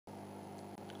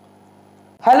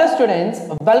Hello students,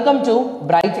 welcome to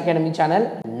Bright Academy channel.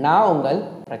 நான் உங்கள்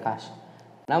பிரகாஷ்.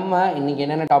 நம்ம இன்னைக்கு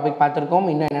என்னென்ன டாபிக் பார்த்துருக்கோம்,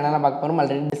 இன்னும் என்னென்ன பார்க்க போகிறோம்,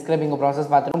 ஆல்ரெடி டிஸ்கிரைபிங் ப்ராசஸ்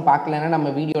பார்த்துருக்கோம். பார்க்கலன்னா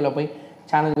நம்ம வீடியோவில் போய்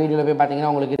சேனல் வீடியோவில் போய்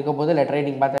பார்த்தீங்கன்னா உங்களுக்கு இருக்க போது லெட்டர்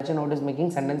ரைட்டிங் பார்த்தாச்சு, notice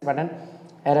making, sentence pattern,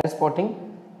 error spotting,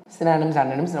 synonyms,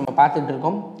 antonyms நம்ம பார்த்துட்டு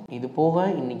இருக்கோம். இது போக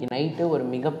இன்னைக்கு நைட்டு ஒரு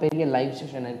மிகப்பெரிய லைவ்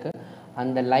செஷன் இருக்குது.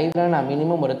 அந்த லைவில் நான்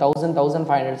மினிமம் ஒரு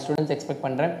 1500 ஸ்டூடெண்ட்ஸ் எக்ஸ்பெக்ட்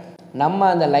பண்ணுறேன்.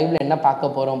 நம்ம அந்த லைவில் என்ன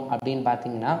பார்க்க போகிறோம் அப்படின்னு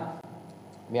பார்த்தீங்கன்னா,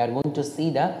 we are going to see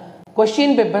the question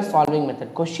paper solving method.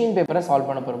 Question paper solve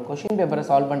பண்ண போறோம். question paper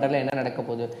solve பண்றதுல என்ன நடக்க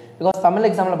போகுது, because தமிழ்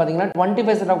எக்ஸாம்ல பாத்தீங்கன்னா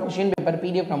 25% of question paper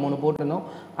PDF நம்ம ஒன்னு போட்டுறோம்.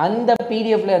 அந்த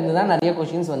PDFல இருந்து தான் நிறைய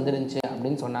क्वेश्चंस வந்துருந்துச்சு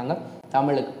அப்படினு சொன்னாங்க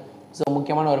தமிழுக்கு. சோ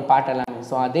முக்கியமான ஒரு பார்ட் எல்லாமே.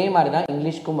 சோ அதே மாதிரி தான்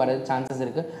இங்கிலீஷ்க்கும் வர சான்சஸ்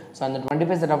இருக்கு. சோ அந்த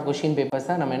 25% of question papers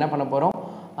தான் நம்ம என்ன பண்ண போறோம்,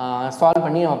 சால்வ்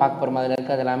பண்ணி நம்ம பார்க்க போறோம். அதுல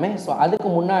இருக்கிறது எல்லாமே. சோ அதுக்கு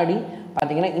முன்னாடி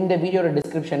பாத்தீங்கன்னா இந்த வீடியோட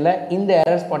டிஸ்கிரிப்ஷன்ல இந்த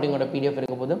எரர் ஸ்பாட்டிங்கோட PDF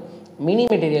இருக்க போது, mini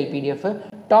material PDF,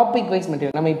 topic wise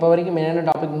material. நம்ம இப்போ வரைக்கும் என்னென்ன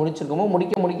டாபிக் முடிச்சிருக்கோமோ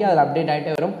முடிக்க அதில் அப்டேட்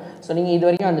ஆகிட்டே வரும். ஸோ நீங்கள் இது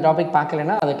வரைக்கும் அந்த டாபிக்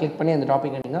பார்க்கலன்னா அதை கிளிக் பண்ணி அந்த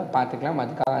டாப்பிக்கை நீங்கள் பார்த்துக்கலாம்.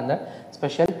 அதுக்காக அந்த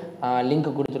ஸ்பெஷல் லிங்க்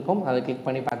கொடுத்துருக்கோம், அதை கிளிக்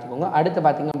பண்ணி பார்த்துக்கோங்க. அடுத்து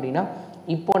பார்த்தீங்க அப்படின்னா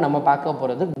இப்போ நம்ம பார்க்க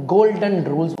போகிறது golden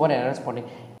rules for error spotting.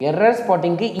 Error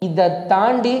ஸ்பாட்டிங்க்கு இதை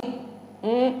தாண்டி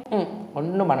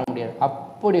ஒன்றும் பண்ண முடியாது,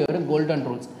 அப்படி ஒரு கோல்டன்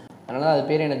ரூல்ஸ். அதனால அது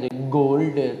பேர் என்னது,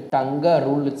 கோல்டு தங்க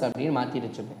ரூல்ஸ் அப்படின்னு மாற்றி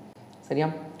வச்சுருக்கேன். சரியா?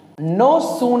 நோ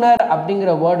சூனர்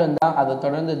அப்படிங்கிற வேர்டு வந்தால் அதை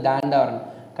தொடர்ந்து தான் வரணும்.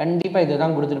 கண்டிப்பாக இதை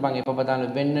தான் கொடுத்துருப்பாங்க, எப்போ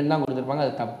பார்த்தாலும் வென்னு தான் கொடுத்துருப்பாங்க,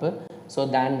 அது தப்பு. ஸோ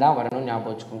தான் வரணும்,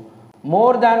 ஞாபகம் வச்சுக்கோங்க.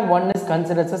 மோர் than one is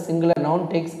considers a singular noun,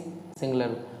 tax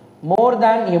singular. More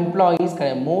than employees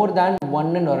கிடையாது, மோர் தேன்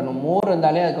ஒன்னு வரணும். மோர்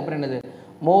வந்தாலே அதுக்கப்புறம் என்னது,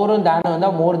 மோரும் தேன்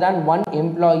வந்தால் மோர் தேன் ஒன்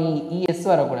எம்ப்ளாயி, இஎஸ்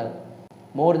வரக்கூடாது.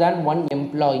 மோர் தேன் ஒன்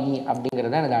எம்ப்ளாயி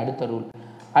அப்படிங்கிறது தான் எனக்கு அடுத்த ரூல்.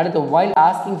 அடுத்து while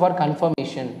asking for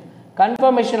confirmation.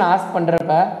 Confirmation ask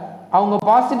பண்ணுறப்ப அவங்க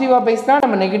பாசிட்டிவாக பேசினா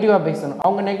நம்ம நெகட்டிவாக பேசணும்,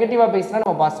 அவங்க நெகட்டிவாக பேசினா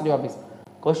நம்ம பாசிட்டிவாக பேசணும்.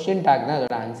 கொஸ்டின் டேக் தான்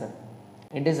அதோட answer.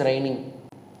 It is raining,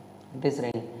 it is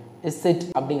raining. Is it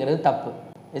அப்படிங்கிறது தப்பு.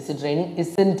 Is it raining,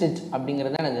 isn't it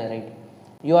அப்படிங்கிறது தான் அது right.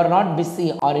 You are not busy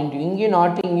R int. இங்கேயும்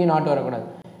நாட் வரக்கூடாது.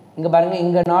 இங்கே பாருங்கள்,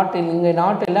 இங்கே நாட்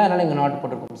இல்லை, அதனால் இங்கே நாட்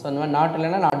போட்டிருக்கோம். ஸோ அந்த மாதிரி நாட்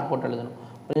இல்லைன்னா நாட் போட்டு எழுதணும்.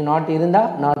 கொஞ்சம் நாட்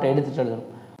இருந்தால் நாட்டை எடுத்துகிட்டு எழுதணும்.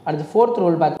 அடுத்து ஃபோர்த்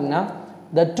ரூல் பார்த்தீங்கன்னா,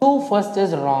 the two first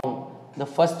is wrong. the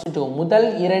first two, முதல்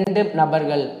இரண்டு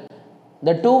நபர்கள்,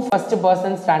 the two first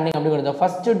persons standing அப்படி கொடுத்து the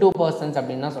first two persons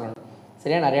அப்படின்னு தான் சொல்லணும்.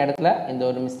 சரியா? நிறைய இடத்துல இந்த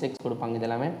ஒரு மிஸ்டேக்ஸ் கொடுப்பாங்க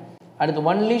இதெல்லாமே. அடுத்து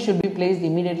only should be placed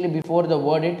immediately before the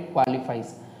word it qualifies.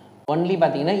 only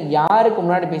பார்த்தீங்கன்னா யாருக்கு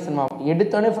முன்னாடி பேசணுமா,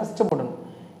 எடுத்தோடனே ஃபர்ஸ்ட் போடணும்.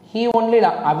 he only,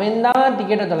 அவன் தான்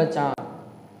டிக்கெட்டை தொலைச்சான்,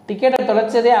 டிக்கெட்டை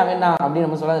தொலைச்சதே அவன் தான் அப்படின்னு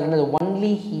நம்ம சொல்லாது. என்னது,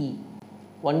 only he,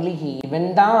 only he, இவன்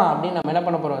தான் அப்படின்னு நம்ம என்ன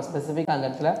பண்ண போகிறோம், ஸ்பெசிஃபிக்காக அந்த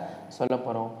இடத்துல சொல்ல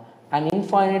போகிறோம். an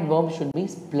infinite verb should be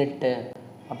split.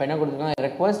 அப்போ என்ன கொடுத்துருக்காங்க, I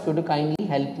request you to kindly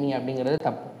help me அப்படிங்கிறது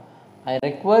தப்பு. I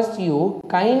request you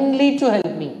kindly to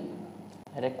help me.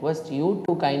 I request you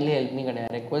to kindly help me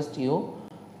கிடையாது. I request you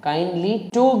kindly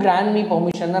to grant me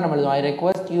permission தான் நம்ம எழுதுவோம். I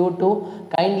request you to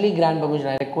kindly grant permission.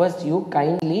 I request you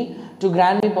kindly to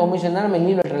grant me permission தான் நம்ம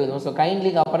leave letter எழுதுவோம். So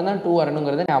கைண்ட்லிக்கு அப்புறம் தான் two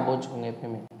வரணுங்கிறத ஞாபகம் வச்சுக்கோங்க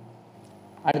எப்பயுமே.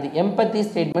 அடுத்து எம்பத்தி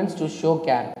ஸ்டேட்மெண்ட்ஸ் டு ஷோ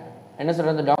கேர். என்ன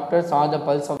சொல்கிறது, doctor saw the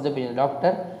pulse of the patient.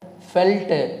 Doctor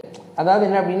felt, அதாவது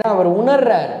என்ன அப்படின்னா அவர்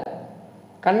உணர்றாரு,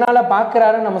 கண்ணால்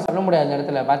பார்க்குறாருன்னு நம்ம சொல்ல முடியாது. அந்த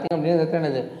இடத்துல பார்த்தீங்க அப்படின்னா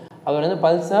என்னது, அவர் வந்து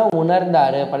பல்ஸை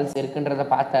உணர்ந்தார், பல்ஸ் இருக்குன்றதை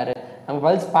பார்த்தாரு. நம்ம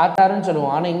பல்ஸ் பார்த்தாருன்னு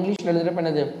சொல்லுவோம், ஆனால் இங்கிலீஷில் எழுதுறப்ப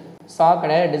என்னது, சா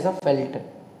கிடையாது, it is a felt.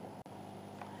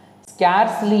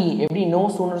 Scarcely எப்படி நோ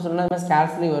சூனர் சொன்னால் அது மாதிரி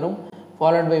ஸ்கேர்ஸ்லி வரும்,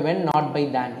 followed by when, not by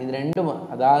தேன். இது ரெண்டும்,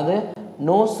 அதாவது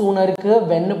நோ சூனருக்கு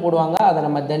வென்னு போடுவாங்க, அதை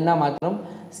நம்ம தென்னா மாற்றணும்.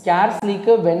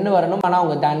 ஸ்கேர்ஸ்லிக்கு வென்னு வரணும், ஆனால்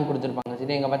அவங்க தேன் கொடுத்துருப்பாங்க.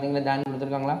 சரி, எங்கே பார்த்தீங்களா தேன்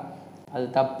கொடுத்துருக்காங்களா, அது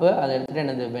தப்பு. அதை எடுத்துகிட்டு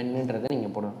என்னது வென்னுன்றதை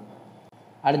நீங்கள் போடணும்.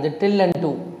 அடுத்து டில் and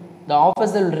 2, the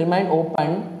office will remain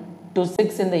open to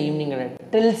 6 in the evening.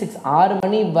 டில் 6, 6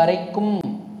 மணி வரைக்கும்,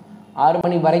 6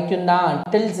 மணி வரைக்கும் தான்,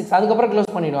 டில் 6, அதுக்கப்புறம்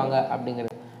க்ளோஸ் பண்ணிடுவாங்க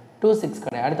அப்படிங்கிறது. 2 6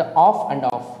 கிடையாது. அடுத்து of and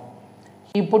half.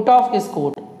 He put of his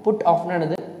code. Put ஆஃப்னு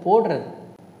என்னது, போடுறது.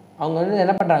 அவங்க வந்து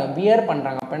என்ன பண்ணுறாங்க, வியர்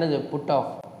பண்ணுறாங்க. அப்போ என்னது, put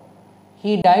of.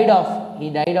 he died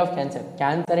of cancer.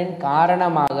 கேன்சரின்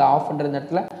காரணமாக, ஆஃப்ன்ற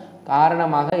இடத்துல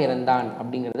காரணமாக இறந்தான்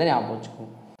அப்படிங்கிறத ஞாபகம்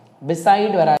வச்சுக்கோங்க.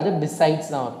 beside வராது, besides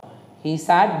தான் வரும். he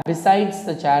sat besides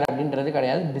the chair அப்படின்றது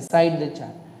கிடையாது, beside the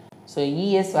chair. So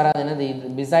es வராது, என்னது,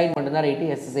 இது beside மட்டும்தான் ரைட்டு,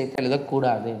 எஸ் சேர்த்து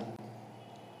எழுதக்கூடாது.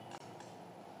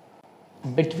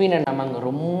 between and among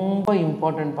ரொம்ப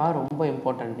இம்பார்ட்டன்ட்பா, ரொம்ப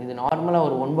இம்பார்ட்டன்ட். இது நார்மலாக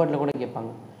ஒரு ஒன் வேர்டில் கூட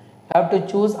கேட்பாங்க. you have to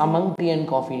choose among tea and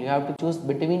coffee. you have to choose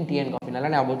between tea and coffee. நல்லா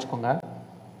ஞாபகம் வச்சுக்கோங்க.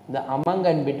 இந்த among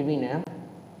and between,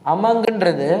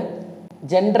 amongன்றது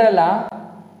ஜென்ரலாக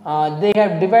they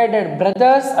have divided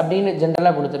brothers அப்படின்னு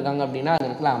ஜென்ரலாக கொடுத்துருக்காங்க அப்படின்னா அந்த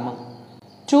இடத்துல among.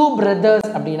 2 brothers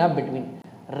அப்படின்னா between.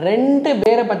 ரெண்டு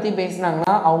பேரை பற்றி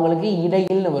பேசினாங்கன்னா அவங்களுக்கு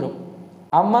இடையில்னு வரும்.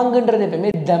 அமங்குன்றது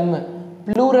எப்பயுமே தம்,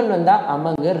 ப்ளூரல் வந்தால்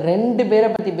அமங்கு. ரெண்டு பேரை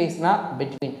பற்றி பேசினா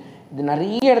பிட்வீன். இது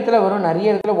நிறைய இடத்துல வரும்,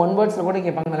 நிறைய இடத்துல ஒன் வேர்ட்ஸில் கூட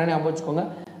கேட்பாங்க, நல்லா ஞாபகம் வச்சுக்கோங்க.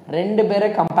 ரெண்டு பேரை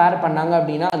கம்பேர் பண்ணாங்க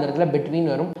அப்படின்னா அந்த இடத்துல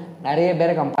பிட்வீன் வரும், நிறைய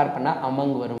பேரை கம்பேர் பண்ணால்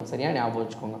அமங் வரும். சரியா ஞாபகம்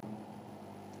வச்சுக்கோங்க.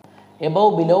 above,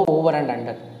 below, over and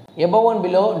under. above and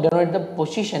below denote the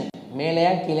position,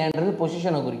 மேலையா கீழேன்றது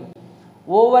பொசிஷனை குறிக்கும்.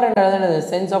 over and under the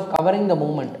sense of covering the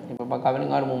movement. இப்போ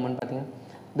கவரிங் ஆர் மூவ்மெண்ட் பார்த்தீங்கன்னா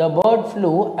the bird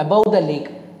flew above the lake,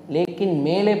 லேக்கின்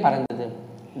மேலே பறந்தது.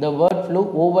 the bird flew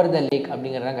over the lake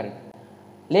அப்படிங்கிறது தான் correct.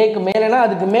 Lakh மேலேனா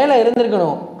அதுக்கு மேலே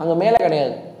இருந்திருக்கணும், அங்கே மேலே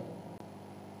கிடையாது,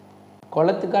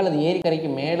 குளத்துக்கு அல்லது ஏரி கரைக்கு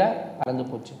மேலே பறந்து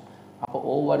போச்சு, அப்போ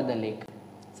ஓவர் த லேக்.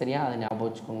 சரியா, அதை ஞாபகம்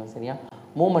வச்சுக்கோங்க. சரியா,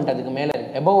 மூமெண்ட் அதுக்கு மேலே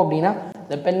இருக்குது. எபவ் அப்படின்னா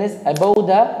த pen is above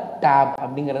the tape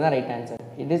அப்படிங்கிறது தான் right answer.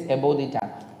 It is above the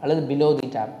tape அல்லது below the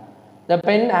tape. The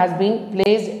pen has been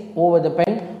placed over, the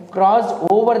pen crossed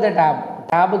over the tape,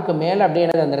 டேபுக்கு மேலே அப்படியே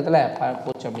என்னது அந்த இடத்துல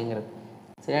போச்சு அப்படிங்கிறது.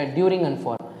 சரியா, during and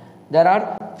for. There are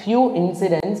few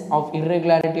incidents of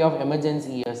irregularity of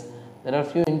emergency years. There are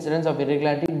few incidents of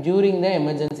irregularity during the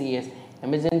emergency years.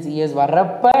 Emergency years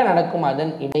வரப்ப நடக்கும்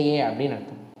அதன் இடையே அப்படின்னு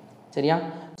அர்த்தம். சரியா,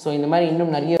 ஸோ இந்த மாதிரி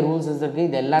இன்னும் நிறைய ரூல்ஸ் இருக்குது.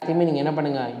 இது எல்லாத்தையுமே நீங்கள் என்ன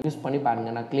பண்ணுங்கள், யூஸ் பண்ணி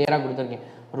பாருங்கள். நான் கிளியராக கொடுத்துருக்கேன்,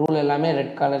 ரூல் எல்லாமே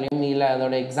ரெட் கலர்லையும் இல்லை,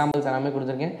 அதோட எக்ஸாம்பிள்ஸ் எல்லாமே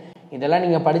கொடுத்துருக்கேன். இதெல்லாம்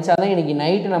நீங்கள் படித்தாதான் இன்றைக்கி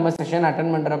நைட்டு நம்ம செஷன்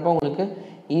அட்டன் பண்ணுறப்போ உங்களுக்கு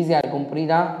ஈஸியாக இருக்கும்.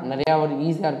 புரியுதா, நிறையா ஒரு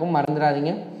ஈஸியாக இருக்கும்.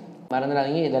 மறந்துடாதீங்க.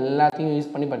 இது எல்லாத்தையும்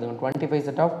யூஸ் பண்ணி பார்த்துக்கோங்க. 25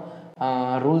 செட் ஆஃப்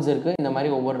ரூல்ஸ் இருக்குது. இந்த மாதிரி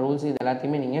ஒவ்வொரு ரூல்ஸ் இது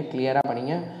எல்லாத்தையுமே நீங்கள் கிளியராக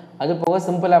பண்ணிங்க. அது போக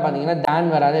சிம்பிளாக பார்த்தீங்கன்னா தான்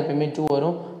வராது, எப்பயுமே டூ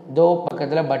வரும். தோ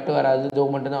பக்கத்தில் பட்டு வராது, தோ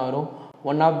மட்டும்தான் வரும்.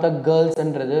 One of the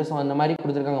கேர்ள்ஸ்ன்றது. ஸோ அந்த மாதிரி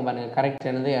கொடுத்துருக்காங்க பாருங்கள், கரெக்ட்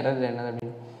என்னது எரர் என்னது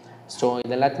அப்படின்னு. ஸோ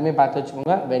இது எல்லாத்தையுமே பார்த்து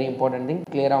வச்சுக்கோங்க. Very important thing.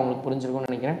 கிளியராக உங்களுக்கு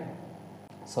புரிஞ்சிருக்கும்னு நினைக்கிறேன்.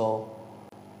 So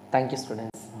thank you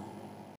students.